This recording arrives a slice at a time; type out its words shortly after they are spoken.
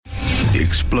The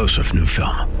explosive new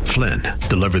film, Flynn,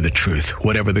 deliver the truth,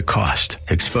 whatever the cost,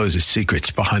 exposes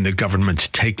secrets behind the government's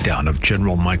takedown of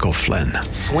General Michael Flynn.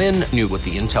 Flynn knew what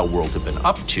the intel world had been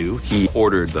up to. He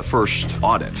ordered the first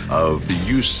audit of the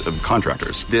use of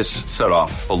contractors. This set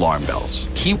off alarm bells.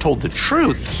 He told the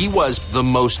truth. He was the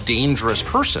most dangerous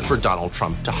person for Donald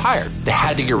Trump to hire. They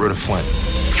had to get rid of Flynn.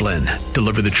 Flynn,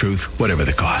 deliver the truth, whatever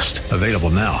the cost. Available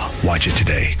now. Watch it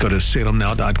today. Go to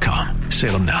salemnow.com.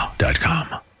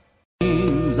 salemnow.com.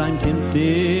 I'm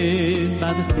tempted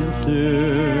by the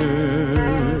filter,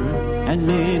 and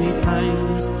many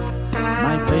times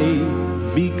my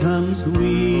faith becomes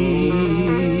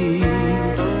weak,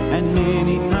 and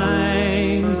many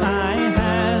times I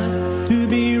have to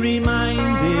be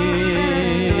reminded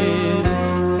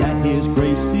that His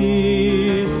grace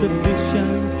is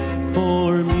sufficient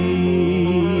for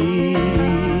me.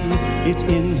 It's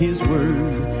in His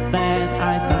Word that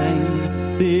I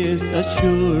find this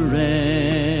assurance,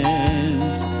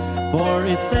 for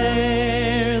it's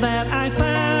there that I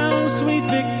found sweet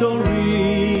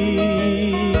victory.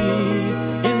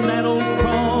 In that old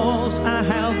cross I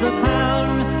have the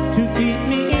power to keep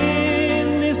me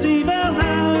in this evil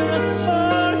hour,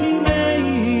 for He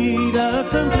made a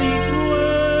complete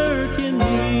work in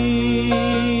me.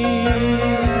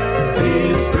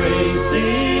 His grace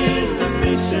is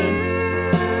sufficient,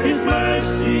 His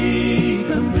mercy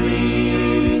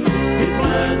complete, His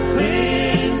blood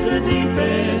cleansed the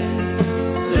deepest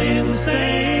sin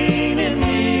stain in me.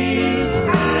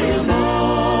 I am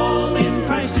all in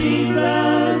Christ Jesus,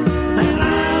 and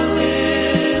I'll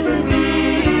ever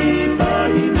be, for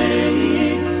He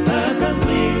made a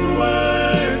complete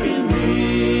work in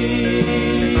me.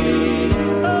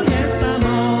 Oh yes, I'm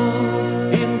all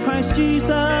in Christ Jesus,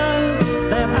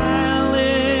 that I'll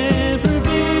ever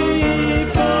be,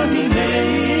 for He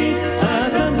made a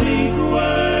complete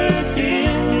work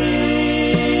in me.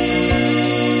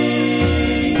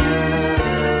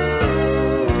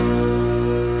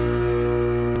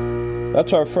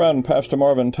 That's our friend Pastor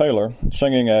Marvin Taylor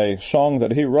singing a song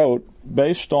that he wrote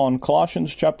based on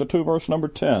Colossians chapter 2, verse number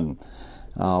 10,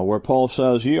 where Paul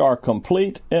says, "Ye are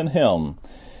complete in Him,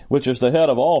 which is the head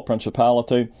of all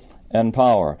principality and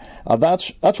power."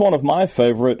 That's one of my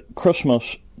favorite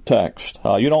Christmas texts.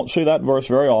 You don't see that verse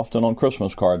very often on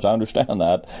Christmas cards, I understand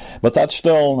that, but that's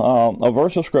still a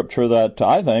verse of Scripture that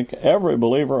I think every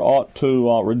believer ought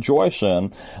to rejoice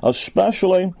in,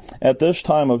 especially at this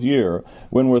time of year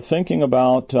when we're thinking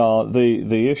about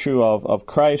the issue of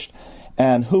Christ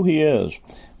and who He is.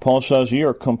 Paul says, "Ye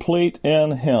are complete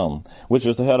in Him, which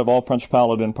is the head of all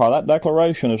principality and power." That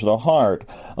declaration is the heart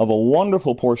of a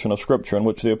wonderful portion of Scripture in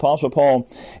which the Apostle Paul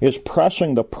is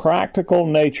pressing the practical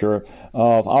nature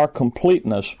of our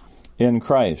completeness in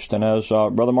Christ. And as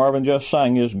Brother Marvin just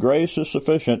sang, His grace is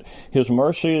sufficient, His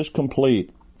mercy is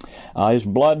complete. His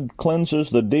blood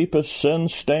cleanses the deepest sin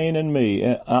stain in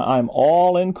me. I'm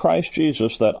all in Christ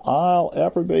Jesus that I'll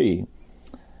ever be,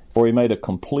 for He made a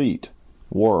complete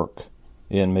work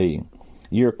in me.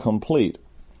 You're complete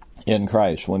in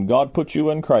Christ. When God puts you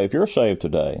in Christ, if you're saved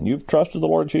today, and you've trusted the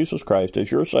Lord Jesus Christ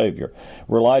as your Savior,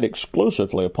 relied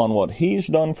exclusively upon what He's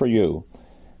done for you,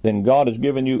 then God has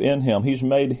given you in Him. He's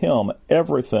made Him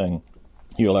everything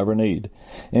you'll ever need.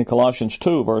 In Colossians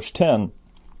 2, verse 10,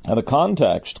 the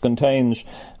context contains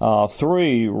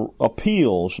three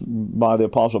appeals by the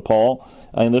Apostle Paul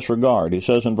in this regard. He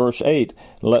says in verse 8,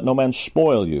 "Let no man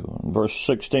spoil you." In verse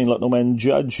 16, "Let no man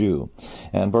judge you."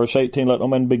 And verse 18, "Let no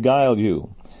man beguile you."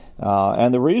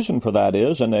 And the reason for that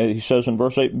is, and he says in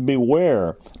verse 8,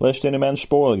 "Beware lest any man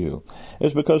spoil you,"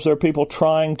 is because there are people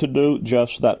trying to do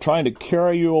just that, trying to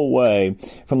carry you away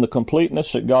from the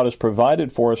completeness that God has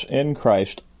provided for us in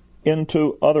Christ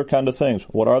into other kind of things.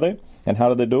 What are they? And how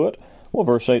do they do it? Well,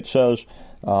 verse 8 says,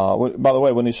 by the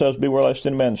way, when he says, "Beware lest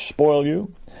any man spoil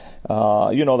you,"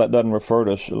 that doesn't refer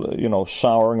to,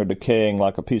 souring or decaying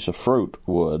like a piece of fruit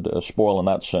would, spoil in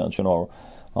that sense,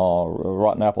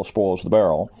 rotten apple spoils the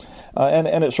barrel.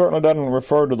 And it certainly doesn't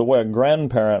refer to the way a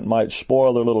grandparent might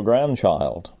spoil their little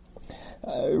grandchild.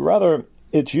 Rather,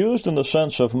 it's used in the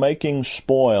sense of making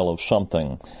spoil of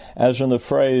something, as in the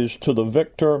phrase, "To the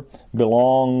victor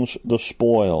belongs the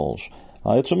spoils."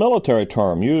 It's a military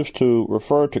term used to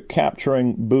refer to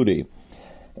capturing booty.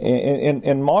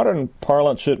 In modern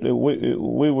parlance,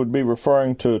 we would be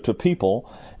referring to people,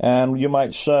 and you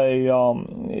might say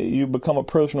you become a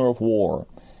prisoner of war.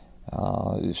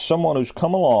 Someone who's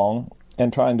come along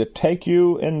and trying to take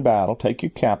you in battle, take you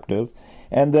captive,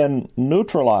 and then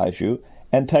neutralize you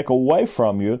and take away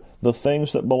from you the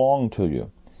things that belong to you.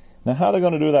 Now, how are they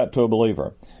going to do that to a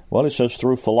believer? Well, it says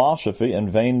through philosophy and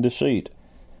vain deceit.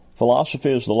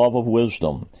 Philosophy is the love of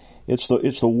wisdom. It's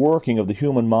the working of the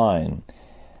human mind.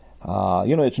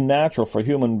 It's natural for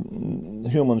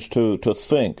humans to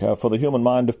think, for the human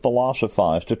mind to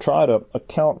philosophize, to try to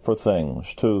account for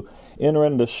things, to enter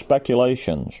into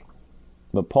speculations.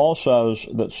 But Paul says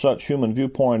that such human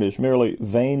viewpoint is merely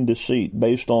vain deceit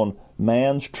based on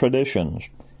man's traditions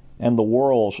and the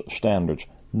world's standards,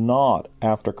 not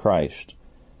after Christ.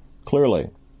 Clearly,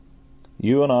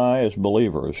 you and I as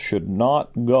believers should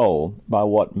not go by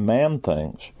what man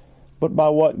thinks, but by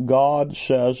what God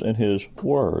says in His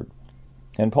Word.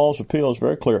 And Paul's appeal is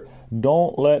very clear.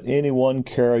 Don't let anyone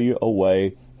carry you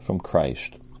away from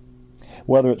Christ.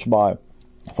 Whether it's by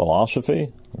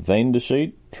philosophy, vain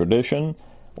deceit, tradition,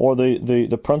 or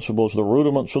the principles, the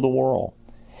rudiments of the world.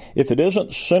 If it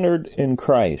isn't centered in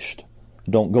Christ,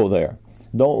 don't go there.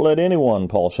 Don't let anyone,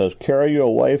 Paul says, carry you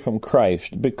away from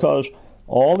Christ, because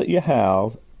all that you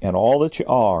have and all that you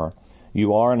are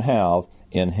and have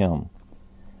in Him.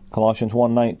 Colossians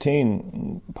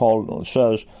 1:19, Paul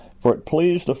says, "For it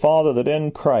pleased the Father that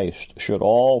in Christ should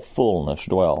all fullness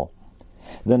dwell."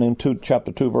 Then in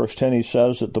chapter 2, verse 10, he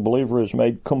says that the believer is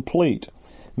made complete,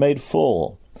 made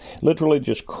full, literally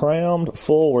just crammed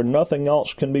full where nothing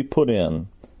else can be put in,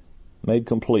 made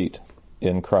complete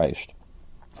in Christ.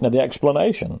 Now the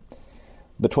explanation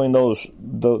between those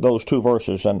two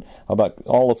verses and about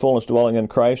all the fullness dwelling in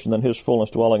Christ and then His fullness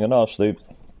dwelling in us, the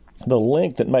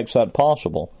link that makes that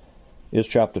possible is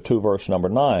chapter 2, verse number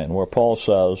 9, where Paul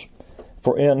says,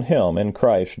 "For in Him, in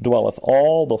Christ, dwelleth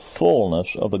all the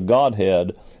fullness of the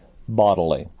Godhead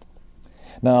bodily."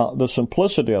 Now, the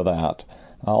simplicity of that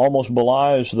almost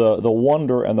belies the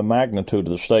wonder and the magnitude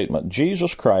of the statement.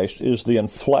 Jesus Christ is the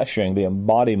enfleshing, the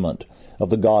embodiment of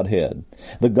the Godhead.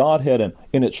 The Godhead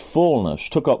in its fullness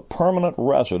took up permanent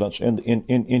residence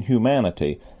in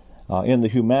humanity, in the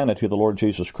humanity of the Lord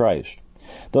Jesus Christ.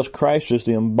 Thus, Christ is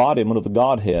the embodiment of the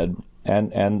Godhead,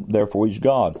 and therefore He's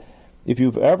God. If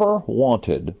you've ever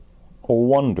wanted or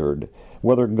wondered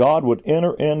whether God would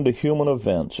enter into human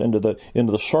events, into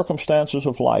the circumstances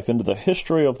of life, into the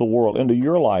history of the world, into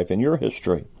your life and your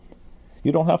history,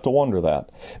 you don't have to wonder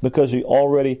that, because He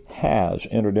already has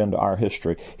entered into our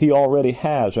history. He already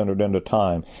has entered into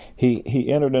time. He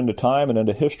entered into time and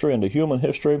into history, into human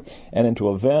history, and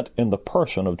into event in the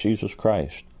person of Jesus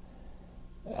Christ.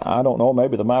 I don't know,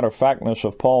 maybe the matter-of-factness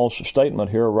of Paul's statement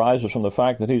here arises from the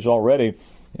fact that he's already,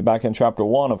 back in chapter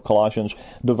 1 of Colossians,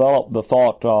 developed the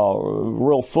thought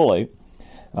real fully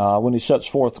when he sets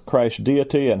forth Christ's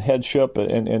deity and headship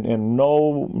in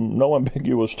no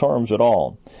ambiguous terms at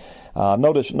all.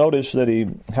 Notice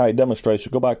that how he demonstrates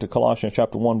it. Go back to Colossians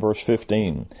chapter 1, verse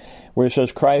 15, where he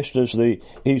says Christ is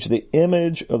He's the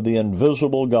image of the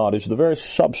invisible God. He's the very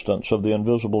substance of the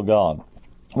invisible God.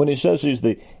 When he says He's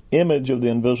the image of the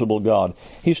invisible God,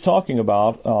 He's talking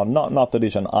about not that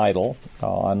He's an idol.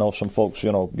 I know some folks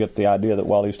get the idea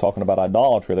that He's talking about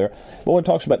idolatry there. But when he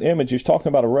talks about image, He's talking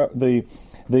about the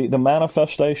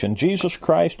manifestation. Jesus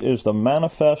Christ is the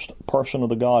manifest person of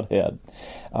the Godhead.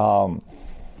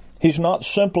 He's not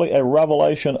simply a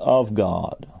revelation of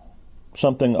God,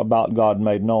 something about God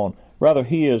made known. Rather,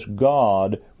 He is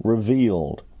God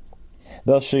revealed.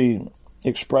 Thus, He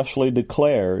expressly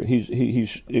declared,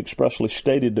 he's expressly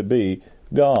stated to be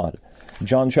God.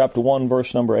 John chapter 1,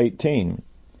 verse number 18.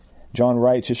 John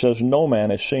writes, he says, "No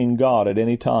man has seen God at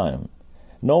any time.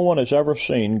 No one has ever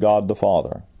seen God the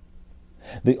Father.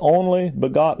 The only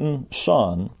begotten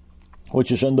Son,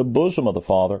 which is in the bosom of the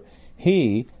Father,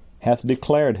 He hath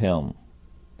declared Him."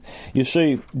 You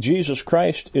see, Jesus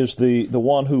Christ is the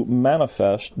one who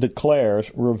manifests,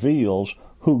 declares, reveals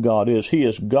who God is. He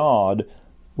is God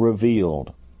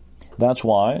revealed. That's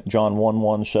why John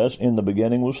 1:1 says, "In the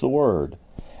beginning was the Word,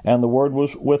 and the Word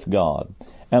was with God,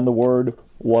 and the Word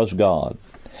was God."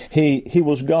 He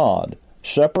was God,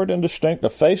 separate and distinct, a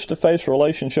face-to-face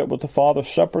relationship with the Father,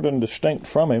 separate and distinct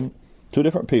from Him, two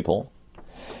different people.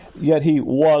 Yet He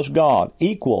was God,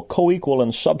 equal, co-equal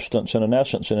in substance and in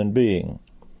essence and in being.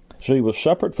 So He was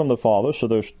separate from the Father, so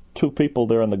there's two people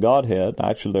there in the Godhead.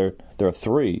 Actually, there are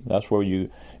three. That's where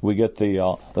we get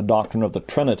the doctrine of the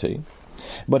Trinity.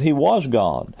 But He was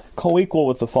God, co-equal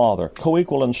with the Father,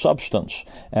 co-equal in substance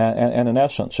and in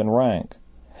essence and rank.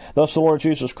 Thus, the Lord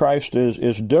Jesus Christ is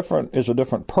a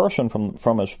different person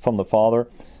from the Father,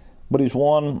 but He's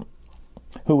one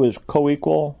who is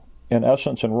co-equal in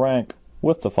essence and rank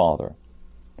with the Father.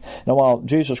 Now, while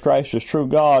Jesus Christ is true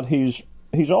God,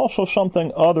 He's also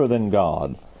something other than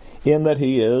God, in that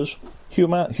He is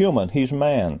human. He's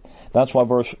man. That's why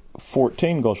verse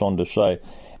 14 goes on to say,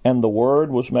 "And the Word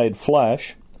was made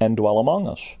flesh and dwelt among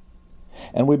us.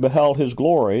 And we beheld His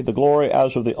glory, the glory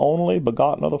as of the only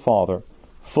begotten of the Father,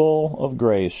 full of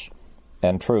grace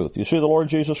and truth. You see, the Lord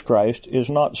Jesus Christ is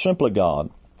not simply God.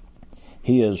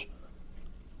 He is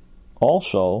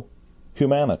also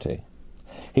humanity.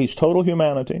 He's total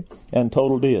humanity and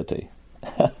total deity.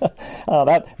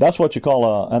 That's what you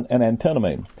call an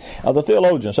antinomy. The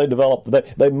theologians,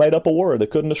 they made up a word. They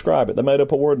couldn't describe it. They made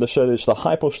up a word that said it's the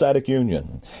hypostatic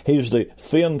union. He's the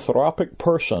theanthropic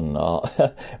person.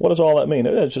 What does all that mean?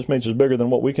 It just means it's bigger than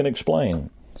what we can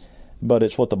explain. But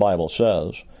it's what the Bible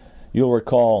says. You'll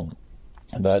recall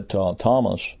that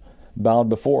Thomas bowed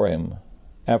before him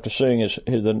after seeing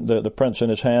the prints in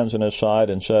his hands and his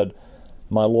side and said,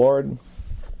 "My Lord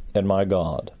and my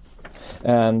God."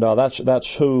 And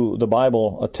that's who the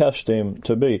Bible attests him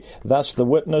to be. That's the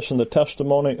witness and the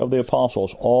testimony of the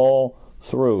apostles all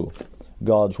through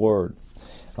God's Word.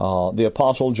 The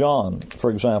Apostle John,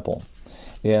 for example,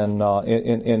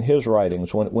 in his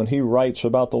writings, when he writes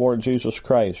about the Lord Jesus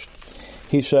Christ,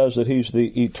 he says that He's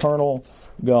the eternal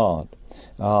God.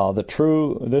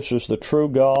 This is the true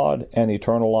God and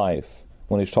eternal life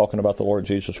when he's talking about the Lord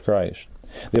Jesus Christ.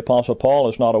 The Apostle Paul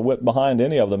is not a whit behind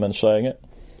any of them in saying it.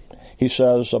 He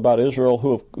says about Israel,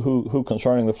 who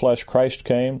concerning the flesh Christ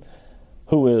came,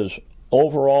 who is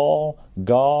overall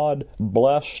God,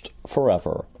 blessed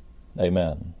forever.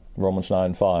 Amen. Romans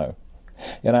 9:5.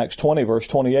 In Acts 20, verse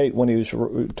 28, when he's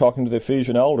talking to the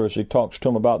Ephesian elders, he talks to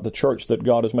them about the church that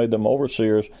God has made them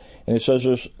overseers, and he says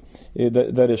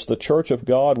that it's the church of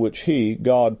God which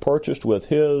God purchased with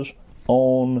His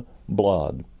own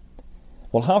blood.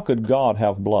 Well, how could God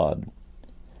have blood?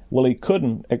 Well, He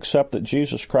couldn't, except that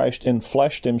Jesus Christ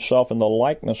enfleshed Himself in the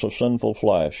likeness of sinful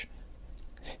flesh.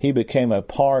 He became a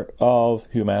part of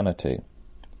humanity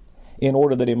in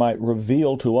order that He might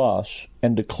reveal to us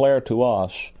and declare to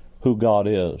us who God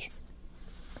is.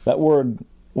 That word,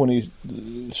 when He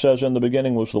says in the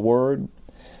beginning was the Word,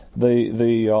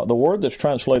 the word that's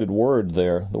translated word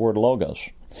there, the word logos,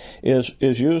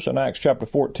 is used in Acts chapter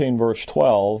 14, verse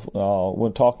 12,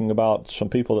 when talking about some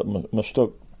people that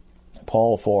mistook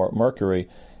Paul for Mercury,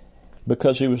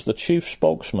 because he was the chief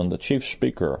spokesman, the chief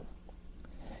speaker.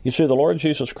 You see, the Lord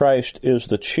Jesus Christ is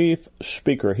the chief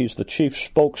speaker. He's the chief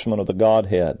spokesman of the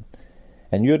Godhead.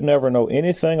 And you'd never know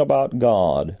anything about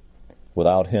God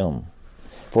without Him,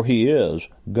 for He is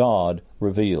God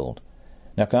revealed.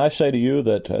 Now, can I say to you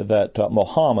that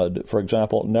Muhammad, for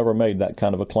example, never made that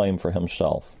kind of a claim for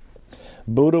himself?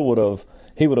 Buddha would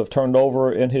have turned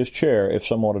over in his chair if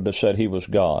someone had said he was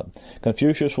God.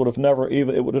 Confucius would have never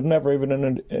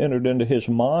even entered into his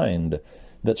mind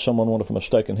that someone would have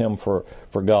mistaken him for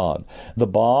God. The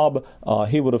Bab,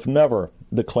 he would have never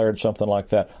declared something like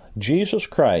that. Jesus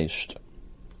Christ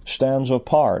stands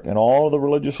apart in all of the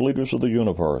religious leaders of the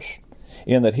universe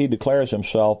in that He declares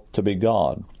Himself to be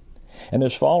God. And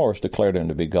His followers declared Him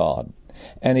to be God.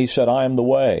 And He said, "I am the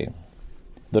way,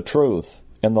 the truth,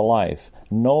 and the life.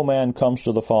 No man comes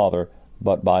to the Father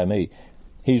but by me."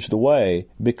 He's the way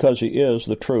because He is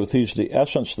the truth. He's the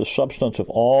essence, the substance of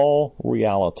all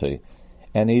reality.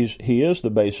 And He is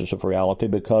the basis of reality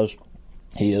because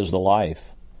He is the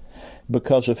life.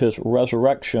 Because of His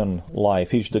resurrection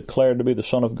life, He's declared to be the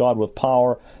Son of God with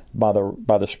power by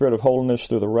the Spirit of holiness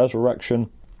through the resurrection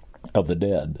of the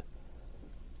dead.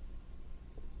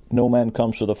 No man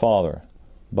comes to the Father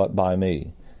but by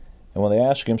me. And when they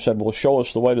asked Him, said, "Well, show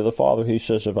us the way to the Father," He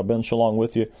says, "If I've been so long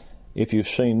with you, if you've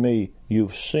seen me,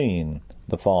 you've seen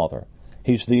the Father."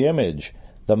 He's the image,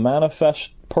 the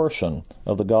manifest person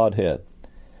of the Godhead.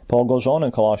 Paul goes on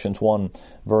in Colossians 1,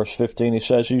 verse 15, he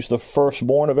says, He's the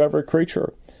firstborn of every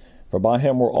creature, for by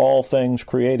Him were all things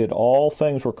created. All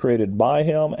things were created by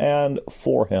Him and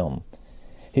for Him.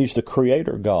 He's the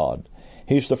Creator God.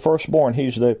 He's the firstborn.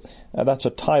 That's a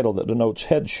title that denotes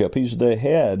headship. He's the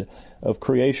head of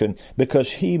creation because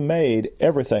He made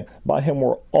everything. By Him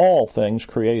were all things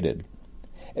created.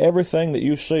 Everything that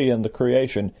you see in the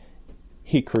creation,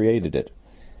 He created it.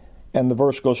 And the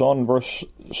verse goes on in verse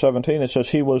 17, it says,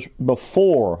 He was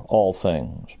before all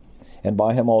things, and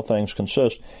by Him all things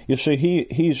consist. You see,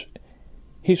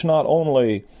 He's not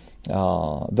only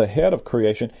the head of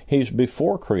creation, He's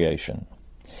before creation.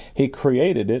 He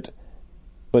created it,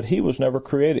 but He was never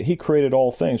created. He created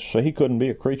all things, so He couldn't be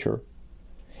a creature.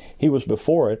 He was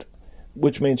before it,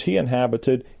 which means He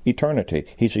inhabited eternity.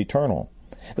 He's eternal.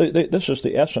 This is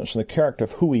the essence and the character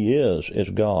of who He is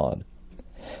God.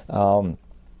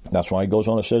 That's why He goes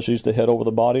on and says He's the head over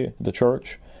the body, the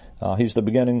church. He's the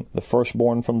beginning, the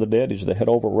firstborn from the dead. He's the head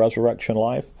over resurrection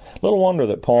life. Little wonder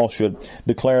that Paul should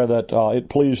declare that it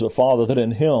pleased the Father that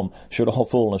in Him should all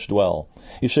fullness dwell.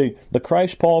 You see, the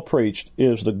Christ Paul preached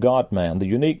is the God-man, the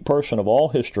unique person of all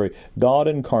history, God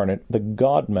incarnate, the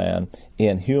God-man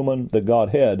in human, the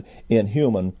Godhead in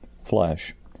human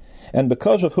flesh. And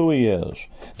because of who He is,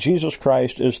 Jesus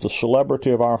Christ is the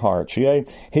celebrity of our hearts. Yea,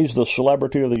 He's the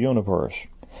celebrity of the universe.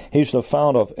 He's the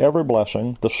fount of every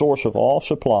blessing, the source of all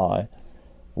supply.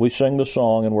 We sing the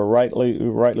song, and we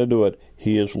rightly do it,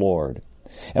 He is Lord.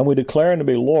 And we declare Him to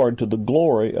be Lord to the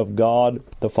glory of God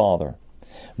the Father.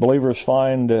 Believers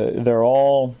find they're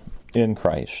all in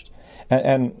Christ.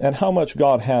 And how much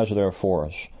God has there for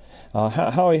us.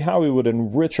 How He would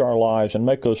enrich our lives and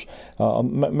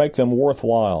make them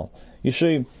worthwhile. You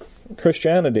see,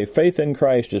 Christianity, faith in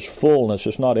Christ, is fullness.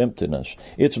 It's not emptiness.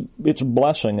 It's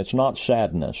blessing. It's not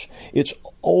sadness. It's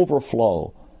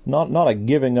overflow, not a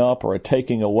giving up or a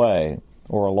taking away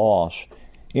or a loss.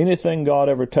 Anything God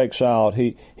ever takes out,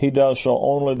 He does so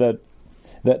only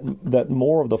that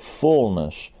more of the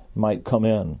fullness might come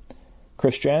in.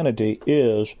 Christianity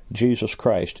is Jesus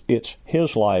Christ. It's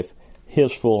His life,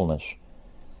 His fullness.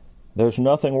 There's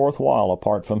nothing worthwhile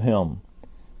apart from Him.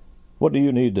 What do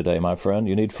you need today, my friend?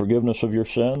 You need forgiveness of your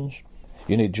sins?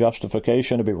 You need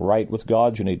justification to be right with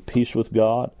God? You need peace with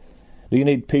God? Do you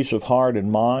need peace of heart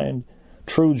and mind?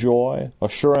 True joy?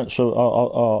 Assurance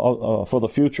for the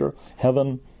future?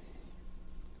 Heaven?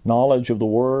 Knowledge of the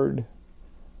Word?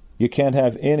 You can't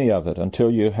have any of it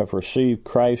until you have received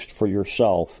Christ for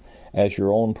yourself as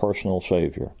your own personal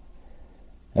Savior.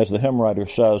 As the hymn writer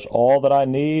says, all that I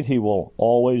need He will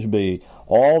always be.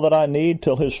 All that I need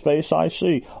till His face I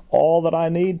see. All that I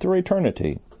need through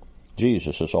eternity.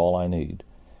 Jesus is all I need.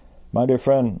 My dear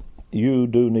friend, you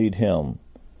do need Him,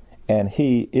 and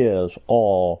He is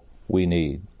all we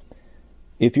need.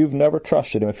 If you've never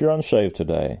trusted Him, if you're unsaved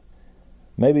today,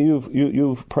 maybe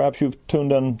perhaps you've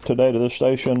tuned in today to this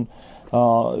station.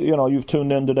 You've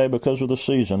tuned in today because of the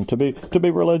season to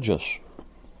be religious.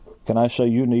 Can I say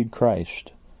you need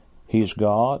Christ? He's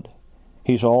God.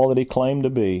 He's all that He claimed to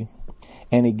be.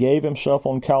 And He gave Himself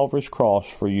on Calvary's cross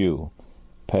for you,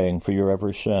 paying for your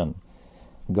every sin.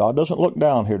 God doesn't look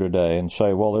down here today and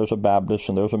say, well, there's a Baptist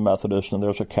and there's a Methodist and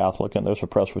there's a Catholic and there's a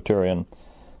Presbyterian.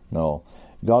 No.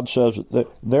 God says that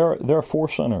they're for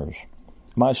sinners.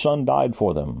 My Son died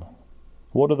for them.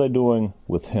 What are they doing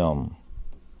with Him?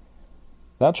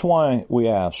 That's why we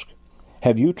ask,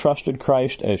 have you trusted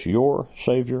Christ as your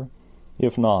Savior?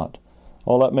 If not,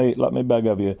 let me beg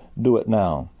of you, do it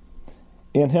now.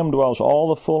 In Him dwells all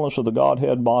the fullness of the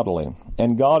Godhead bodily,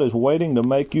 and God is waiting to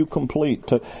make you complete,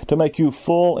 to make you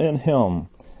full in Him,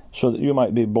 so that you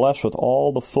might be blessed with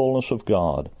all the fullness of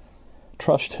God.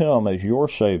 Trust Him as your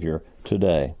Savior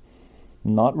today.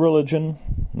 Not religion,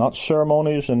 not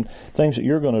ceremonies and things that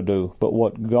you're going to do, but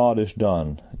what God has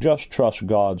done. Just trust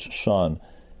God's Son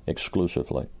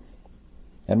exclusively.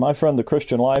 And my friend, the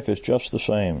Christian life is just the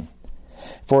same.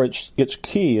 For its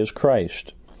key is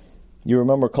Christ. You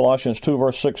remember Colossians 2,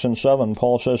 verse 6 and 7,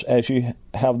 Paul says, as ye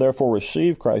have therefore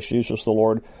received Christ Jesus the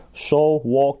Lord, so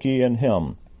walk ye in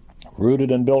Him,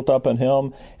 rooted and built up in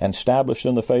Him, and established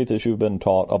in the faith as you've been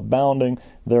taught, abounding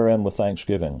therein with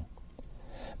thanksgiving.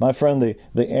 My friend,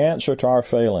 the answer to our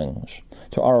failings,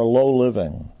 to our low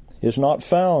living, is not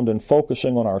found in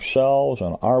focusing on ourselves,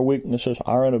 on our weaknesses,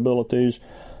 our inabilities.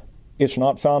 It's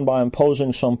not found by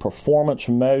imposing some performance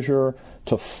measure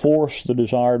to force the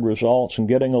desired results and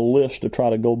getting a list to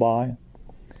try to go by.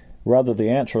 Rather, the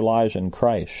answer lies in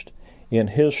Christ, in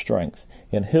His strength,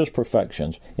 in His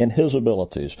perfections, in His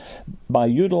abilities. By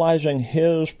utilizing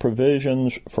His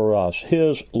provisions for us,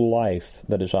 His life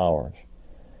that is ours,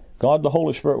 God the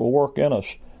Holy Spirit will work in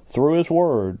us through His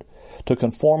Word to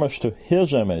conform us to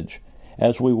His image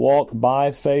as we walk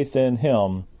by faith in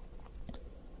Him,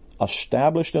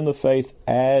 established in the faith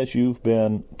as you've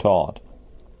been taught.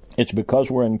 It's because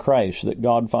we're in Christ that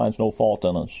God finds no fault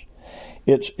in us.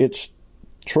 It's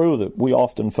true that we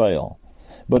often fail,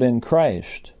 but in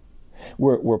Christ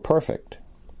we're perfect.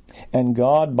 And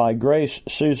God, by grace,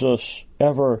 sees us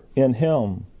ever in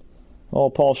Him. Oh,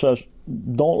 Paul says,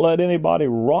 don't let anybody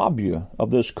rob you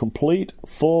of this complete,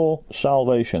 full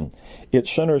salvation.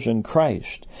 It's sinners in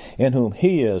Christ, in whom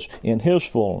He is, in His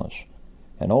fullness.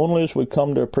 And only as we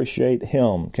come to appreciate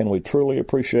Him can we truly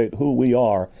appreciate who we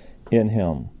are in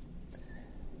Him.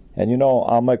 And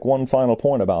I'll make one final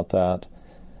point about that.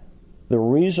 The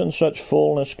reason such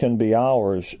fullness can be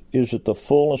ours is that the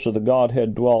fullness of the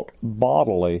Godhead dwelt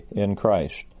bodily in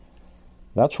Christ.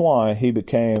 That's why He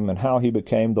became and how He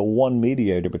became the one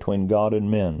mediator between God and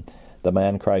men, the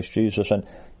man Christ Jesus. And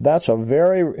that's in a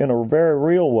very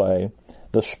real way,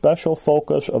 the special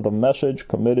focus of the message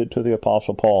committed to the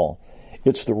Apostle Paul.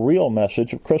 It's the real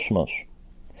message of Christmas.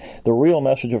 The real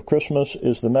message of Christmas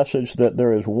is the message that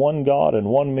there is one God and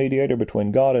one mediator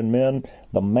between God and men,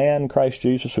 the man Christ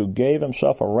Jesus, who gave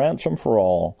Himself a ransom for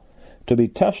all, to be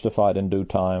testified in due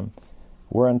time,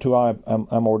 whereunto I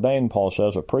am ordained, Paul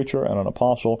says, a preacher and an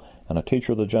apostle and a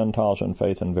teacher of the Gentiles in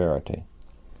faith and verity.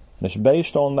 And it's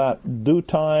based on that due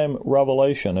time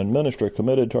revelation and ministry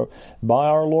committed by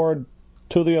our Lord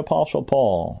to the Apostle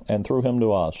Paul and through him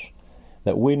to us,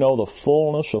 that we know the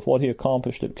fullness of what he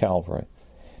accomplished at Calvary.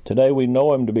 Today we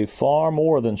know him to be far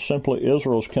more than simply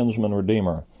Israel's kinsman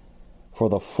redeemer, for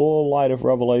the full light of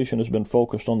revelation has been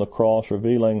focused on the cross,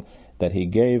 revealing that he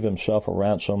gave himself a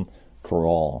ransom for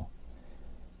all.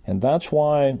 And that's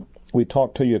why we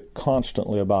talk to you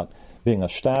constantly about being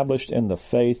established in the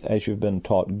faith as you've been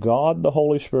taught. God, the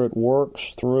Holy Spirit,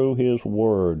 works through his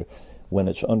word when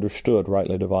it's understood,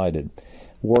 rightly divided.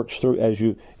 Works through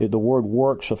the word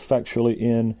works effectually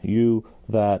in you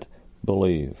that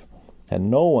believe.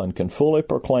 And no one can fully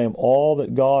proclaim all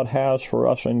that God has for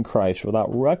us in Christ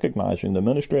without recognizing the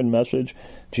ministry and message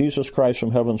Jesus Christ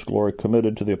from heaven's glory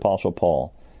committed to the Apostle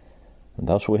Paul. And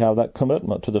thus we have that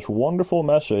commitment to this wonderful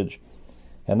message,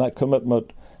 and that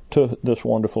commitment to this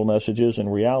wonderful message is in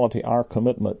reality our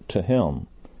commitment to him.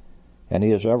 And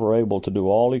he is ever able to do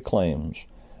all he claims,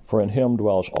 for in him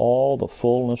dwells all the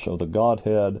fullness of the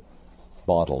Godhead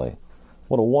bodily.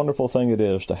 What a wonderful thing it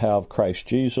is to have Christ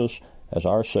Jesus as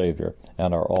our Savior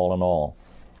and our all in all.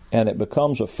 And it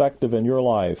becomes effective in your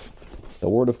life. The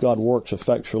Word of God works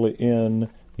effectually in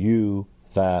you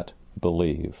that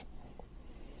believe.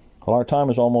 Well, our time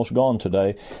is almost gone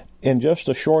today. In just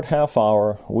a short half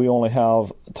hour, we only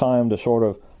have time to sort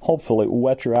of hopefully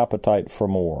whet your appetite for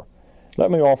more.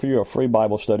 Let me offer you a free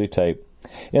Bible study tape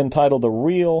entitled The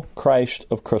Real Christ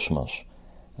of Christmas.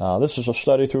 This is a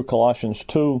study through Colossians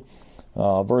 2,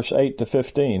 verse 8 to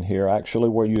 15 here, actually,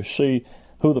 where you see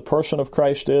who the person of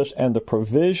Christ is and the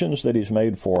provisions that he's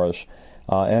made for us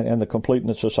and the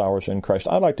completeness that's ours in Christ.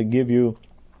 I'd like to give you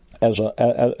as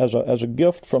a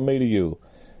gift from me to you.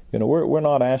 You know, we're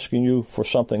not asking you for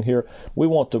something here.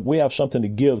 We have something to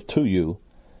give to you,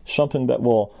 something that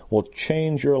will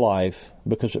change your life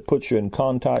because it puts you in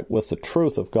contact with the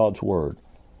truth of God's Word.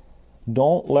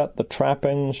 Don't let the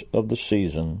trappings of the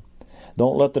season,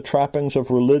 don't let the trappings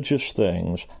of religious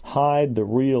things hide the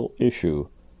real issue.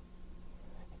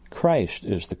 Christ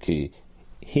is the key.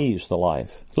 He's the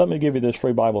life. Let me give you this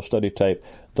free Bible study tape,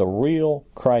 The Real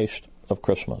Christ of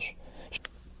Christmas.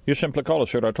 You simply call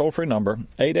us here at our toll-free number,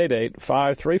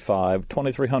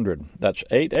 888-535-2300. That's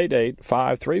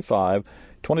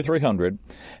 888-535-2300.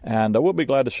 And we'll be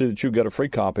glad to see that you get a free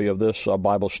copy of this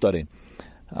Bible study.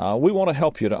 We want to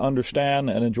help you to understand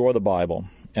and enjoy the Bible.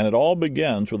 And it all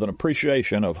begins with an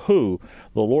appreciation of who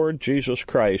the Lord Jesus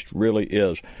Christ really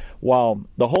is. While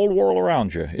the whole world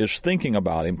around you is thinking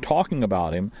about him, talking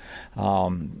about him,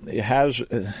 it has,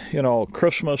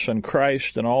 Christmas and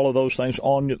Christ and all of those things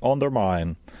on their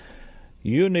mind,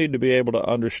 you need to be able to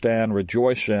understand,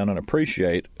 rejoice in, and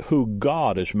appreciate who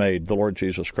God has made the Lord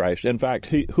Jesus Christ. In fact,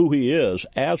 who he is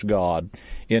as God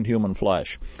in human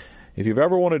flesh. If you've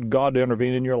ever wanted God to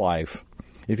intervene in your life,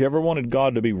 if you ever wanted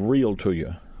God to be real to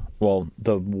you, well,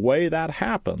 the way that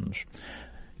happens,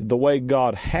 the way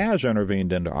God has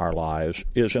intervened into our lives,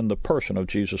 is in the person of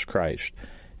Jesus Christ.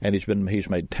 And he's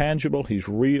made tangible, he's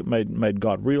made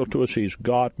God real to us, he's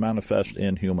God manifest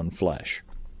in human flesh.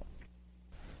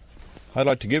 I'd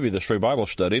like to give you this free Bible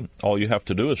study. All you have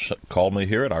to do is call me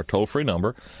here at our toll-free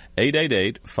number,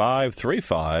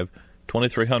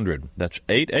 888-535-2300. That's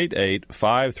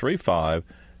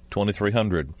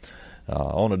 888-535-2300.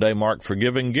 On a day marked for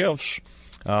giving gifts,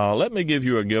 let me give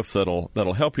you a gift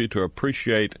that'll help you to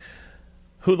appreciate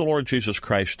who the Lord Jesus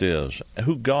Christ is,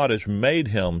 who God has made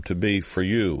him to be for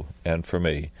you and for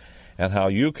me, and how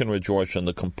you can rejoice in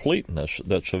the completeness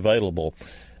that's available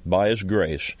by his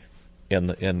grace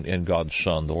in God's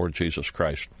Son, the Lord Jesus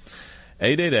Christ.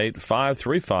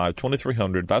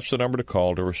 888-535-2300. That's the number to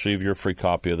call to receive your free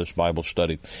copy of this Bible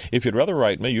study. If you'd rather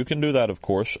write me, you can do that, of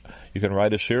course. You can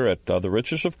write us here at The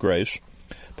Riches of Grace,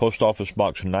 Post Office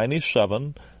Box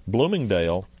 97,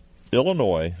 Bloomingdale,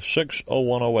 Illinois,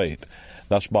 60108.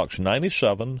 That's Box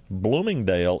 97,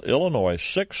 Bloomingdale, Illinois,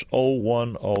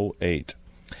 60108.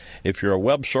 If you're a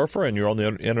web surfer and you're on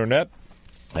the Internet,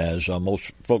 as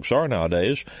most folks are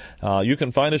nowadays, you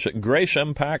can find us at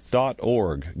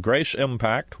graceimpact.org.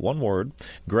 Graceimpact, one word,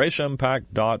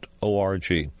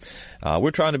 graceimpact.org.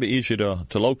 We're trying to be easy to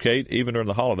locate, even during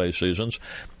the holiday seasons.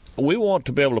 We want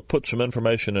to be able to put some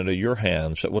information into your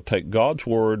hands that will take God's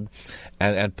Word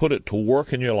and put it to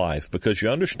work in your life because you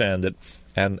understand it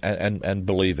and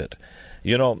believe it.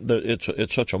 You know,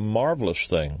 it's such a marvelous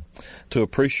thing to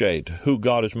appreciate who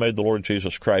God has made the Lord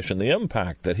Jesus Christ and the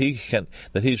impact that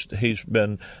he's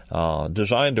been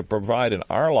designed to provide in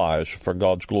our lives for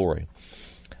God's glory.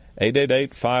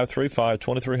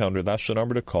 888-535-2300. That's the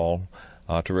number to call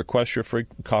to request your free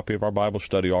copy of our Bible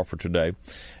study offer today.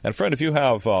 And friend, if you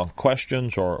have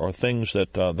questions or things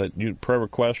that you prayer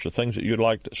requests or things that you'd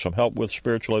like some help with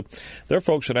spiritually, there are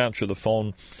folks that answer the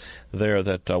phone there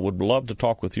that would love to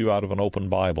talk with you out of an open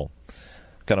Bible.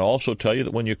 Can I also tell you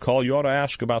that when you call, you ought to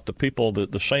ask about the people,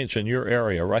 the saints in your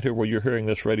area, right here where you're hearing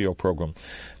this radio program,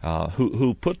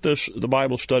 who put the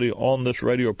Bible study on this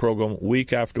radio program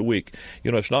week after week.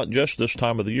 You know, it's not just this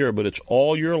time of the year, but it's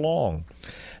all year long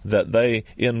that they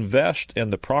invest in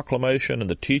the proclamation and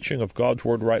the teaching of God's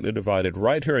Word rightly divided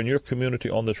right here in your community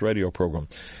on this radio program.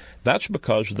 That's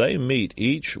because they meet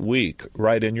each week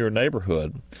right in your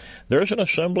neighborhood. There's an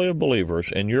assembly of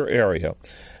believers in your area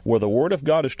where the Word of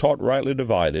God is taught rightly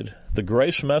divided, the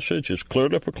grace message is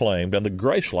clearly proclaimed, and the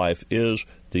grace life is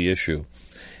the issue.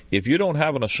 If you don't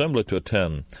have an assembly to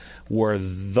attend where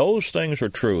those things are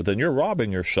true, then you're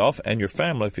robbing yourself and your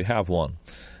family if you have one.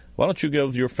 Why don't you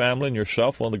give your family and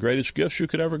yourself one of the greatest gifts you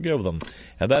could ever give them?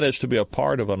 And that is to be a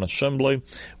part of an assembly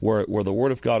where the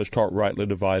Word of God is taught rightly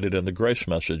divided and the grace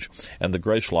message and the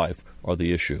grace life are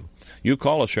the issue. You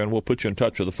call us here and we'll put you in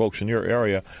touch with the folks in your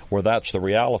area where that's the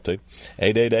reality.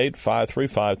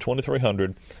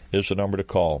 888-535-2300 is the number to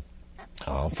call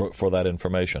for that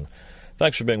information.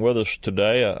 Thanks for being with us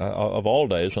today, of all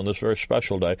days, on this very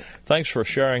special day. Thanks for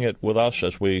sharing it with us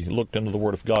as we looked into the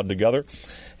Word of God together.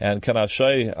 And can I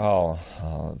say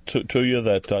to you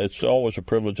that it's always a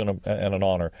privilege and an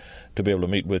honor to be able to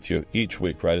meet with you each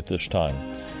week right at this time.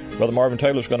 Brother Marvin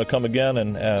Taylor is going to come again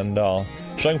and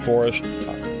sing for us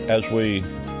as we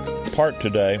part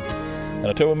today. And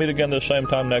until we meet again this same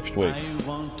time next week,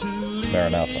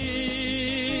 Maranatha.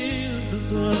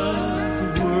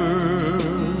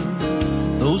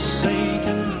 Though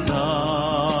Satan's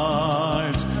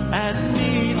darts at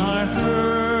me are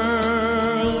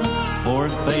hurled, for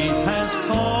faith has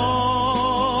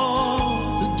called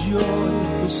the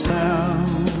joyful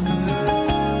sound,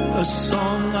 a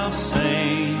song of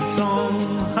saints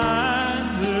on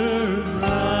higher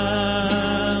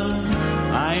ground.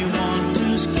 I want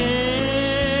to scale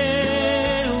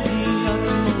the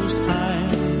utmost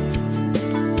height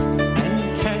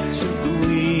and catch a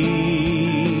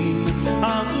gleam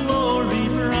of glory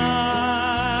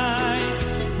bright,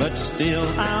 but still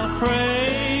I'll pray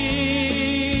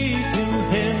to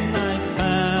Him I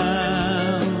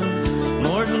found.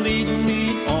 Lord, lead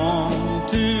me on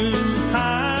to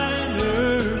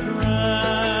higher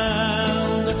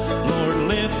ground. Lord,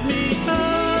 lift me up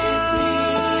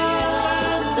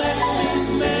and let me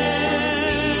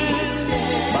stand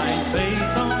by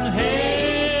faith on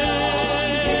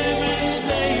heaven's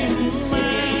stable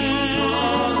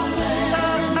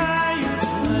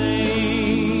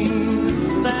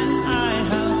land. That I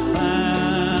have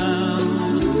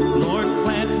found. Lord,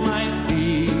 plant my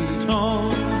feet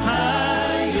on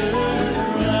higher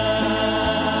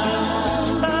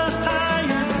ground, a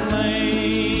higher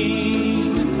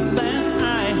plane than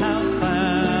I have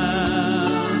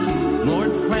found.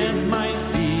 Lord, plant my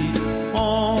feet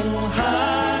on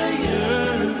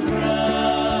higher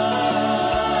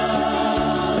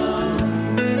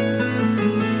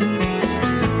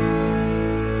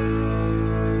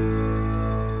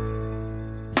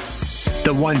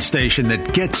The one station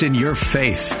that gets in your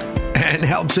faith and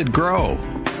helps it grow.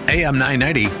 AM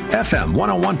 990, FM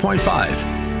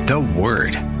 101.5. The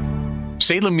Word.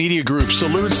 Salem Media Group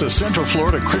salutes the Central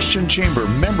Florida Christian Chamber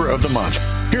Member of the Month.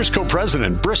 Here's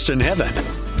Co-President Briston Heaven.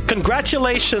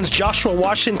 Congratulations, Joshua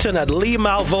Washington at Lee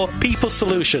Malvo People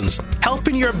Solutions,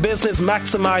 helping your business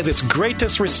maximize its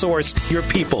greatest resource, your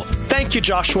people. Thank you,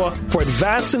 Joshua, for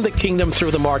advancing the kingdom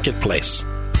through the marketplace.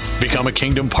 Become a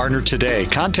Kingdom partner today.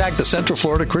 Contact the Central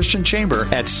Florida Christian Chamber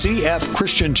at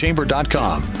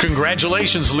cfchristianchamber.com.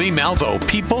 Congratulations, Lee Malvo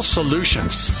People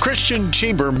Solutions, Christian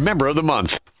Chamber Member of the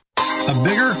Month. A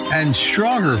bigger and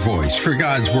stronger voice for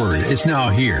God's Word is now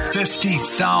here.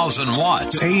 50,000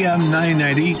 watts. AM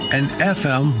 990 and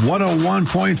FM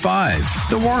 101.5.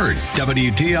 The Word.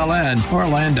 WTLN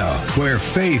Orlando, where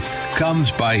faith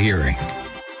comes by hearing.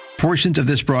 Portions of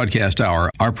this broadcast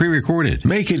hour are pre-recorded.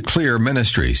 Make It Clear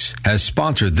Ministries has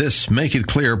sponsored this Make It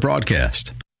Clear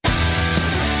broadcast.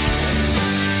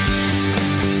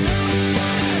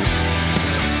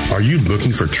 Are you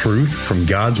looking for truth from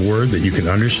God's Word that you can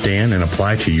understand and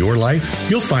apply to your life?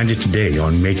 You'll find it today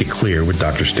on Make It Clear with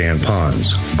Dr. Stan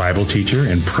Pons, Bible teacher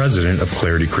and president of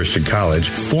Clarity Christian College,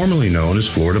 formerly known as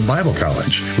Florida Bible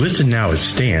College. Listen now as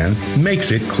Stan makes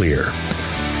it clear.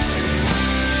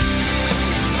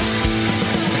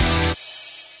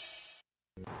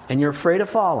 And you're afraid of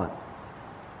falling.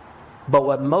 But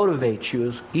what motivates you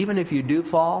is, even if you do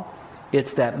fall,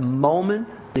 It's that moment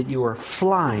that you are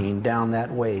flying down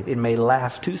that wave. It may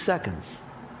last 2 seconds,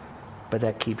 but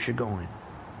that keeps you going.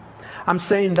 I'm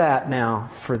saying that now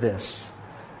for this.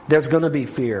 There's going to be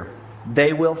fear.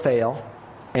 They will fail,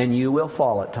 and you will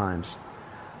fall at times.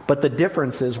 But the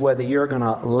difference is whether you're going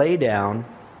to lay down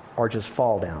or just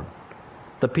fall down.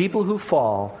 The people who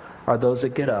fall are those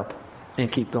that get up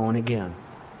and keep going again.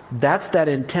 That's that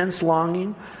intense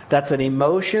longing. That's an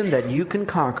emotion that you can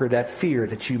conquer, that fear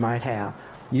that you might have.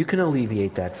 You can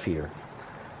alleviate that fear.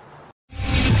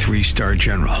 3-star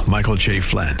General Michael J.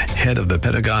 Flynn, head of the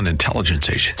Pentagon Intelligence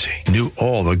Agency, knew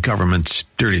all the government's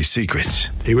dirty secrets.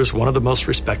 He was one of the most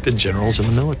respected generals in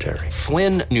the military.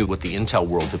 Flynn knew what the intel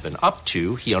world had been up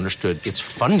to. He understood its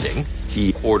funding.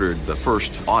 He ordered the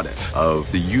first audit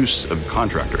of the use of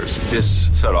contractors. This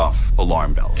set off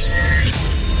alarm bells.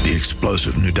 The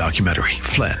explosive new documentary,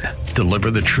 Flynn,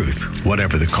 Deliver the Truth,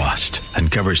 Whatever the Cost,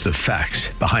 uncovers the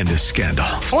facts behind this scandal.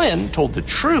 Flynn told the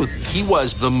truth. He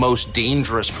was the most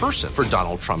dangerous person for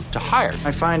Donald Trump to hire.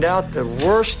 I find out the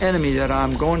worst enemy that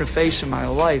I'm going to face in my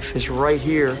life is right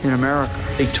here in America.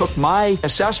 They took my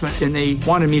assessment and they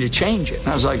wanted me to change it. And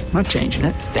I was like, I'm not changing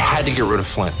it. They had to get rid of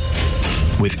Flynn.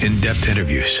 With in-depth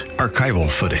interviews, archival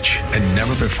footage, and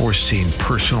never-before-seen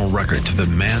personal records of the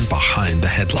man behind the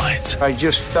headlines. I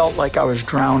just felt like I was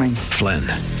drowning. Flynn,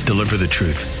 Deliver the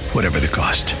Truth, Whatever the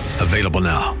Cost. Available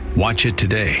now. Watch it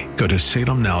today. Go to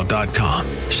salemnow.com.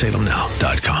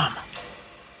 salemnow.com.